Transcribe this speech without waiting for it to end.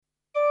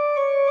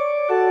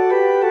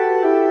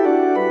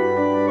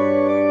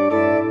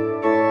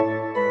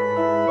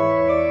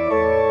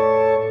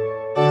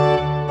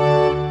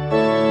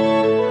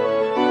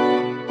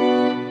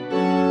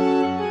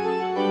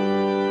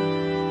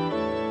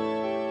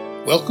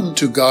Welcome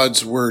to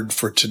God's Word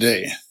for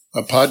Today,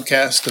 a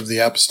podcast of the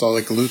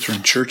Apostolic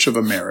Lutheran Church of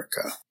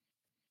America.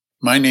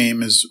 My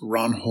name is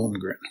Ron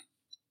Holmgren,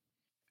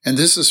 and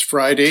this is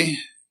Friday,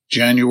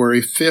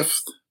 January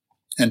 5th,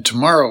 and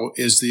tomorrow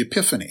is the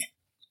Epiphany.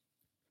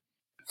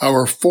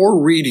 Our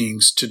four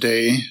readings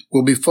today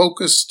will be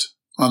focused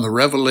on the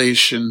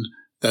revelation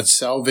that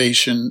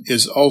salvation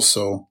is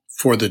also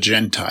for the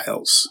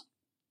Gentiles.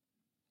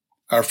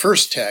 Our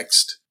first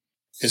text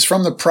is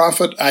from the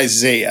prophet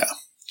Isaiah,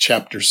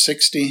 chapter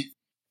 60,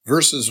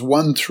 verses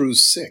 1 through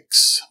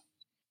 6,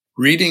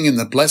 reading in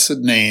the blessed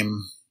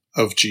name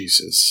of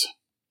Jesus.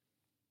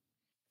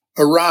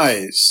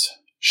 Arise,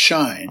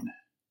 shine,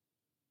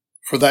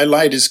 for thy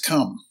light is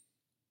come,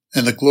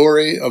 and the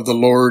glory of the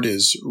Lord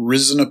is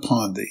risen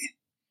upon thee.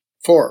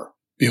 For,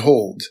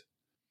 behold,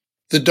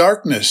 the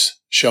darkness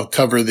shall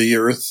cover the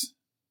earth,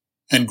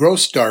 and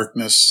gross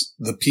darkness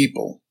the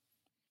people.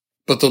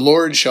 But the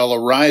Lord shall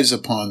arise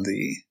upon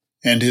thee,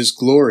 and his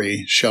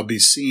glory shall be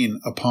seen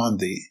upon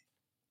thee.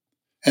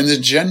 And the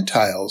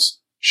Gentiles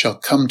shall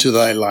come to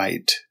thy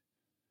light,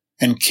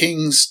 and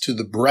kings to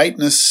the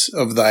brightness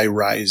of thy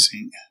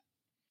rising.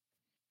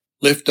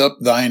 Lift up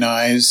thine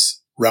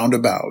eyes round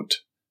about,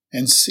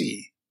 and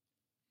see.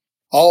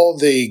 All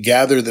they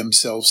gather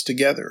themselves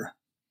together.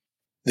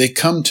 They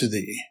come to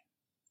thee.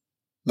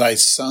 Thy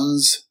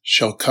sons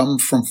shall come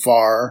from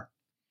far,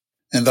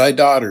 and thy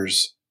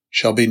daughters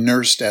shall be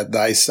nursed at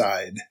thy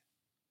side.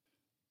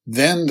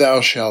 Then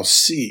thou shalt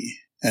see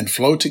and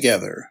flow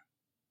together,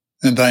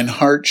 and thine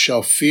heart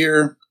shall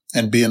fear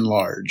and be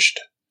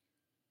enlarged.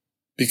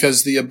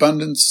 Because the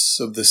abundance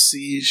of the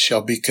sea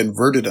shall be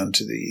converted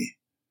unto thee.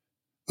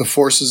 The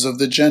forces of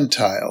the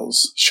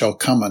Gentiles shall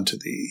come unto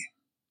thee.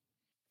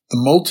 The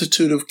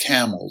multitude of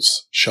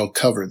camels shall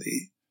cover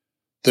thee,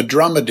 the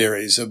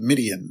dromedaries of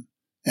Midian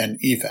and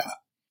Ephah.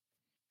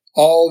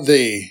 All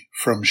they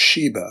from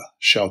Sheba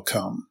shall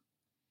come.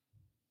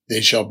 They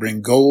shall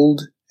bring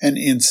gold and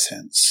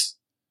incense,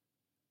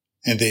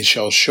 and they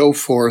shall show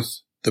forth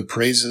the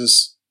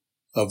praises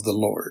of the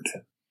Lord.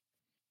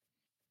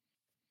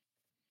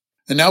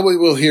 And now we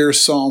will hear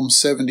Psalm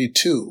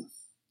 72,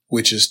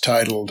 which is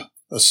titled,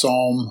 A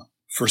Psalm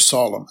for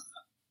Solomon.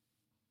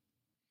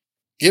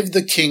 Give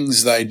the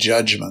kings thy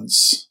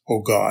judgments,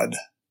 O God,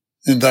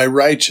 and thy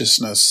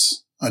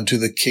righteousness unto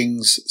the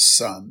king's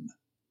son.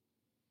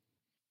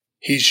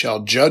 He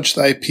shall judge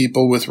thy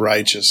people with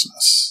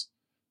righteousness,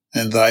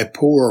 and thy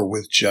poor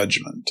with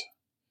judgment.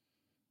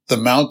 The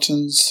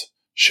mountains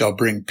shall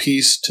bring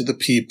peace to the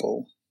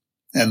people,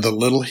 and the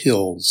little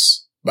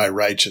hills by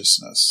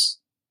righteousness.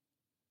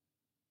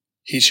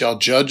 He shall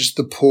judge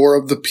the poor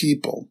of the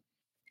people.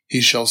 He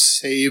shall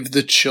save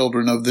the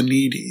children of the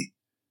needy.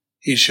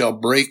 He shall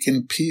break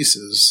in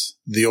pieces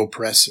the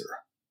oppressor.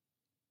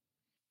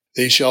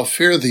 They shall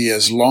fear thee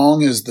as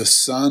long as the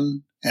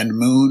sun and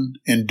moon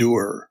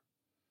endure,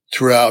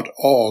 throughout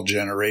all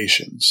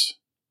generations.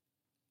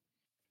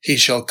 He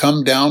shall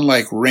come down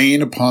like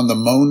rain upon the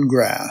mown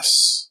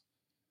grass,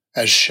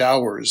 as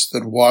showers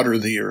that water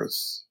the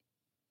earth.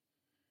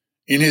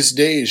 In his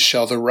days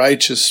shall the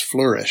righteous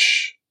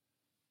flourish,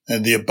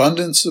 and the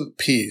abundance of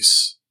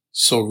peace,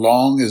 so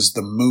long as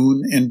the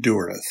moon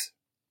endureth.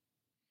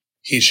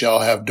 He shall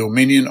have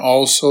dominion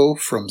also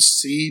from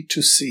sea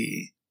to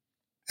sea,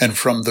 and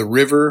from the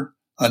river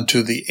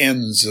unto the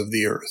ends of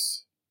the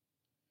earth.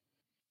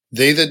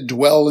 They that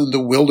dwell in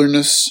the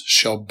wilderness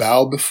shall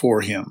bow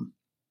before him,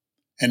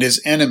 and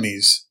his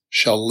enemies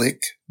shall lick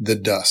the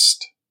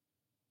dust.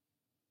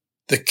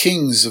 The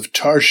kings of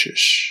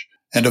Tarshish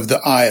and of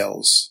the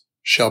isles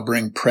shall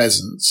bring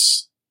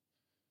presents.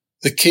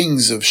 The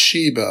kings of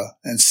Sheba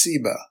and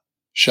Seba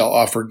shall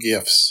offer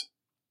gifts.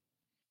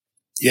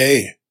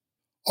 Yea,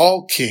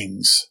 all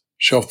kings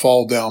shall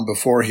fall down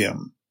before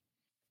him.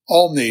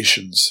 All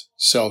nations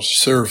shall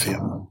serve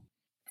him.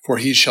 For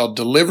he shall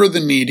deliver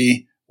the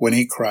needy when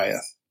he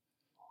crieth,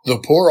 the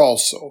poor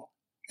also,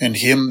 and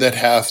him that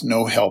hath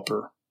no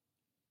helper.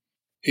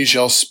 He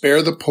shall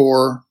spare the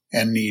poor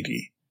and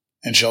needy,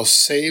 and shall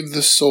save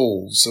the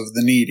souls of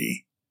the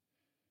needy.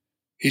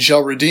 He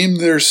shall redeem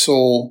their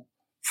soul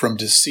from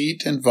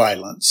deceit and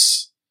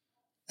violence,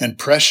 and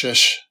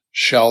precious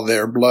shall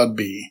their blood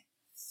be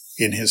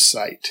in his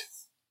sight.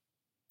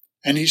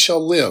 And he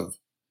shall live,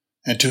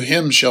 and to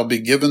him shall be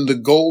given the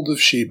gold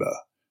of Sheba.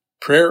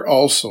 Prayer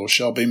also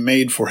shall be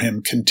made for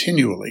him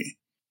continually,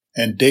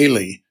 and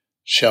daily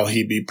shall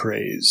he be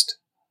praised.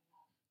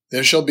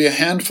 There shall be a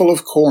handful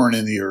of corn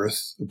in the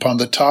earth upon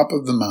the top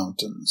of the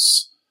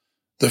mountains.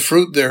 The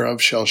fruit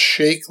thereof shall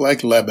shake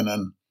like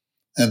Lebanon,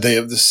 and they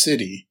of the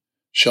city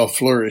shall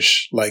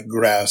flourish like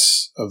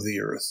grass of the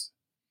earth.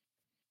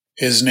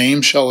 His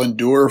name shall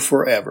endure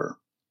forever.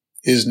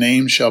 His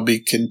name shall be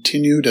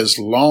continued as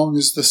long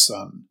as the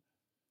sun,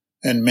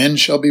 and men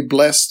shall be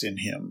blessed in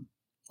him.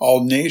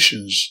 All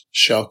nations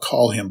shall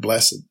call him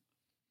blessed.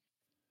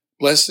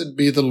 Blessed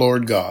be the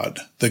Lord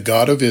God, the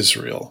God of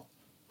Israel,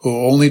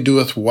 who only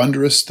doeth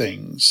wondrous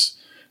things,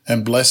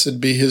 and blessed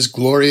be his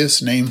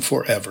glorious name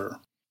forever.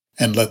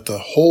 And let the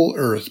whole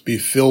earth be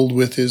filled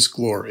with his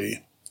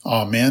glory.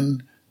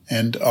 Amen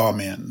and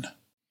Amen.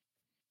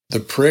 The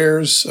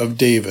prayers of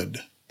David,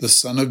 the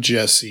son of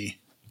Jesse,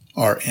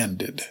 are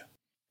ended.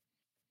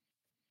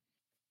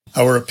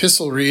 Our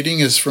epistle reading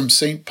is from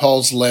St.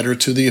 Paul's letter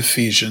to the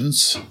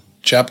Ephesians,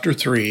 chapter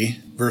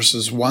 3,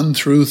 verses 1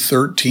 through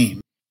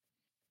 13.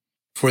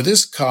 For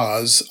this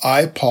cause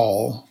I,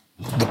 Paul,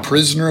 the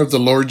prisoner of the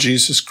Lord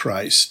Jesus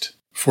Christ,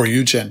 for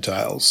you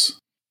Gentiles,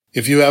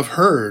 if you have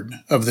heard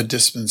of the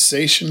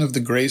dispensation of the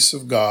grace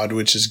of God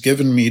which is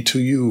given me to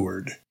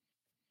youward,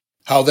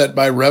 how that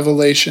by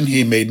revelation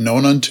he made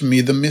known unto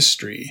me the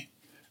mystery,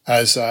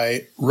 as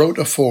I wrote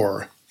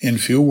afore in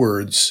few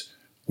words,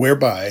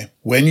 whereby,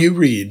 when you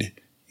read,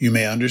 you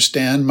may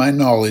understand my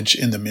knowledge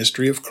in the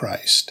mystery of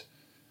Christ,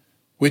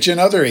 which in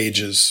other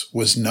ages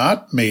was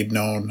not made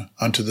known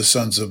unto the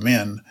sons of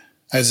men,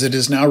 as it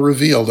is now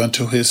revealed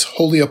unto his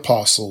holy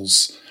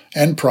apostles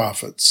and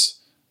prophets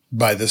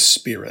by the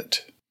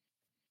Spirit,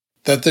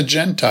 that the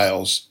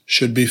Gentiles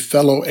should be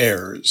fellow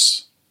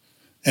heirs,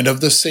 and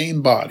of the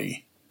same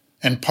body,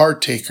 and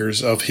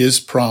partakers of his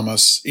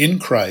promise in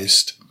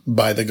Christ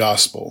by the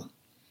gospel,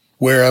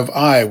 whereof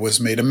I was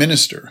made a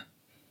minister,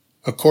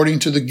 according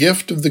to the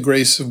gift of the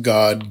grace of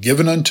God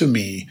given unto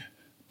me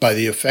by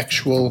the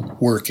effectual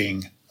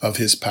working of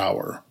his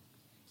power.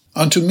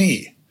 Unto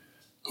me,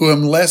 who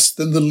am less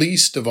than the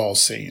least of all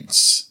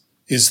saints,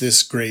 is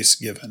this grace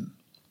given,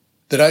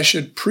 that I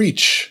should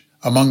preach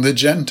among the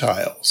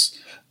Gentiles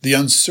the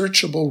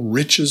unsearchable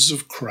riches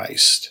of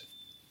Christ,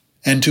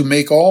 and to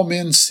make all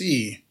men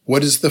see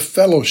what is the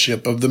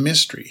fellowship of the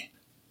mystery,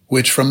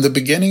 which from the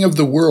beginning of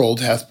the world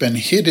hath been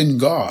hid in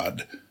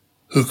God,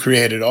 who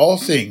created all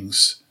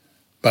things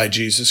by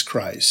Jesus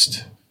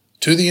Christ,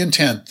 to the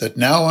intent that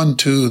now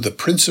unto the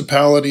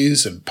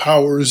principalities and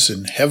powers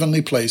in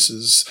heavenly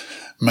places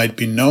might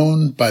be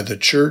known by the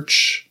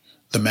church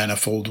the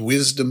manifold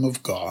wisdom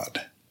of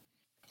God,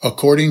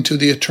 according to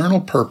the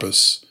eternal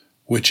purpose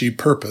which he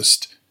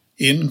purposed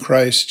in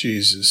Christ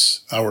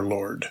Jesus our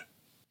Lord,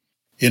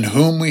 in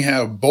whom we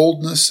have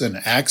boldness and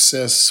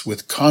access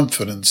with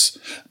confidence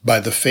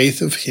by the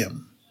faith of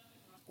him.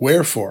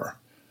 Wherefore,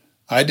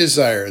 I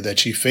desire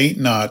that ye faint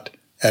not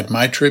at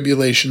my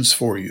tribulations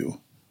for you,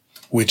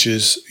 which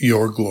is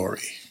your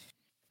glory.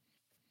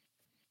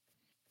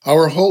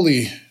 Our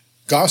holy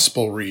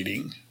gospel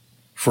reading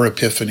for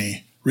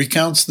Epiphany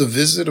recounts the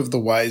visit of the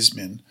wise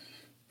men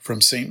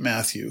from St.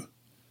 Matthew,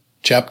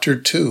 chapter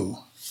 2,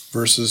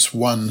 verses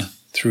 1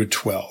 through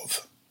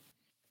 12.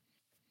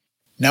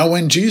 Now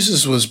when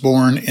Jesus was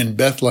born in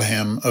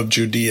Bethlehem of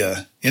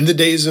Judea, in the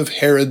days of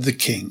Herod the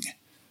king,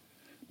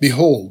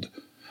 behold,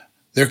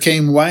 there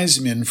came wise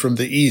men from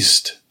the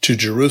east to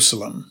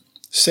Jerusalem,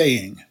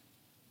 saying,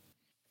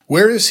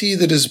 Where is he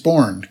that is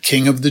born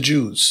King of the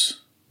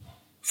Jews?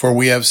 For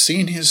we have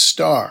seen his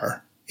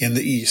star in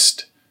the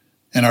east,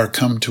 and are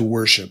come to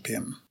worship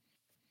him.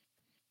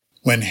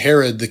 When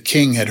Herod the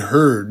king had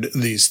heard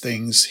these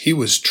things, he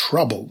was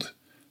troubled,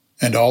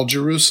 and all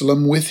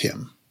Jerusalem with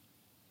him.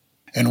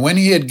 And when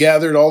he had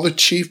gathered all the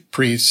chief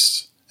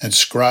priests and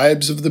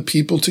scribes of the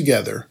people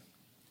together,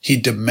 he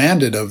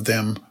demanded of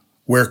them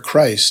where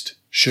Christ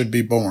should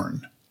be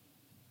born.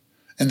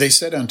 And they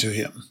said unto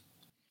him,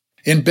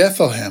 In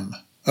Bethlehem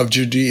of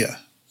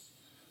Judea.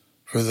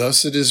 For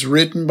thus it is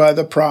written by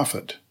the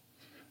prophet,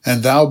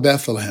 And thou,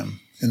 Bethlehem,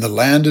 in the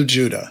land of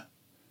Judah,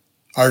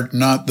 art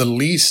not the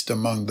least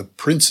among the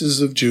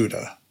princes of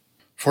Judah,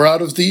 for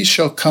out of thee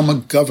shall come a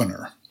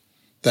governor,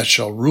 that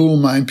shall rule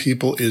my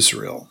people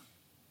Israel.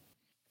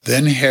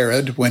 Then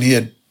Herod, when he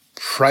had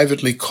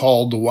privately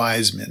called the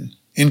wise men,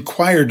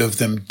 inquired of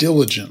them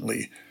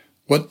diligently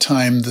what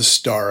time the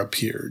star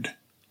appeared.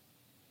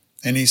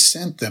 And he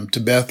sent them to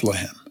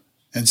Bethlehem,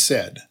 and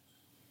said,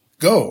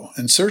 Go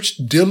and search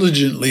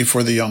diligently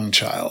for the young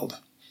child,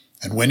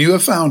 and when you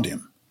have found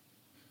him,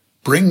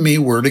 bring me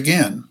word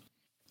again,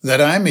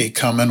 that I may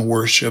come and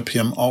worship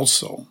him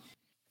also.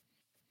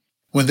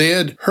 When they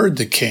had heard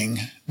the king,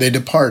 they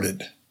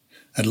departed,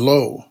 and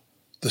lo,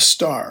 the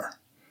star,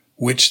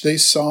 which they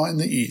saw in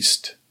the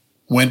east,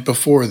 went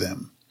before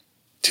them,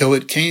 till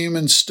it came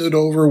and stood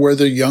over where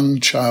the young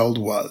child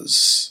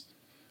was.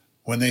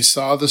 When they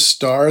saw the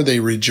star,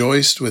 they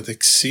rejoiced with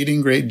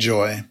exceeding great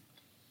joy.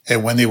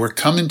 And when they were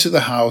come into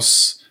the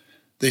house,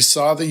 they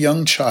saw the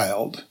young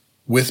child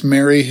with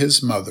Mary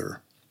his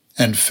mother,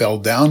 and fell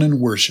down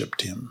and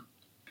worshipped him.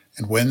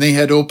 And when they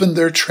had opened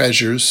their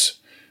treasures,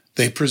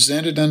 they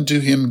presented unto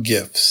him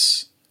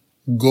gifts,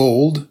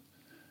 gold,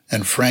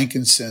 and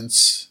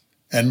frankincense,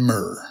 and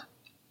myrrh.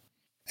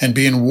 And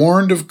being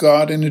warned of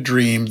God in a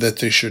dream that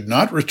they should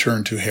not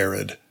return to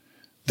Herod,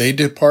 they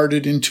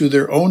departed into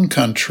their own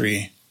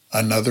country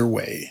another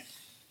way.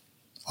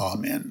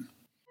 Amen.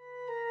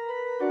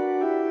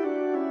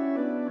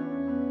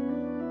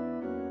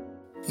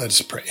 Let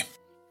us pray.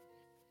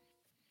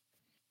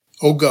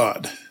 O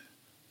God,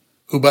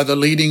 who by the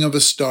leading of a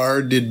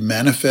star did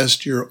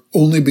manifest your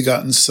only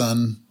begotten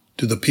Son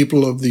to the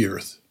people of the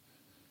earth,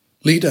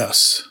 lead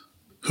us,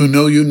 who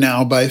know you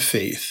now by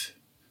faith,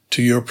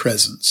 to your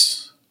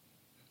presence,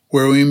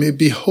 where we may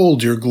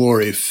behold your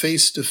glory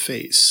face to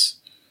face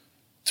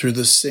through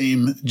the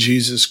same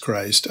Jesus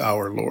Christ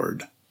our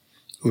Lord,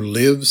 who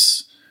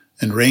lives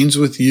and reigns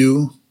with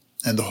you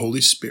and the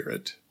Holy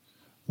Spirit,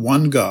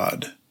 one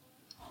God,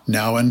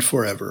 now and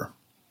forever.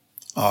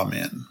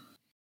 Amen.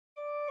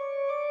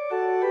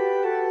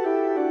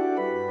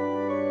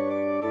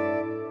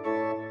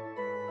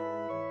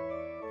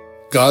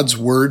 God's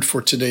Word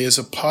for today is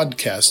a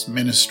podcast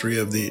ministry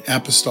of the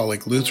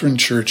Apostolic Lutheran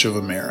Church of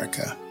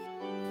America.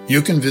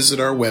 You can visit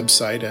our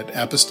website at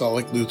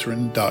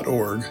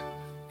apostoliclutheran.org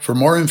for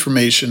more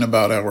information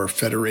about our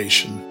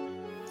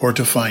federation or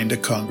to find a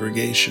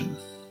congregation.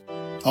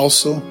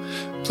 Also,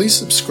 please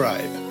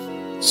subscribe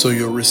so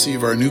you'll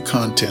receive our new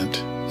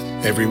content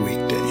every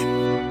weekday.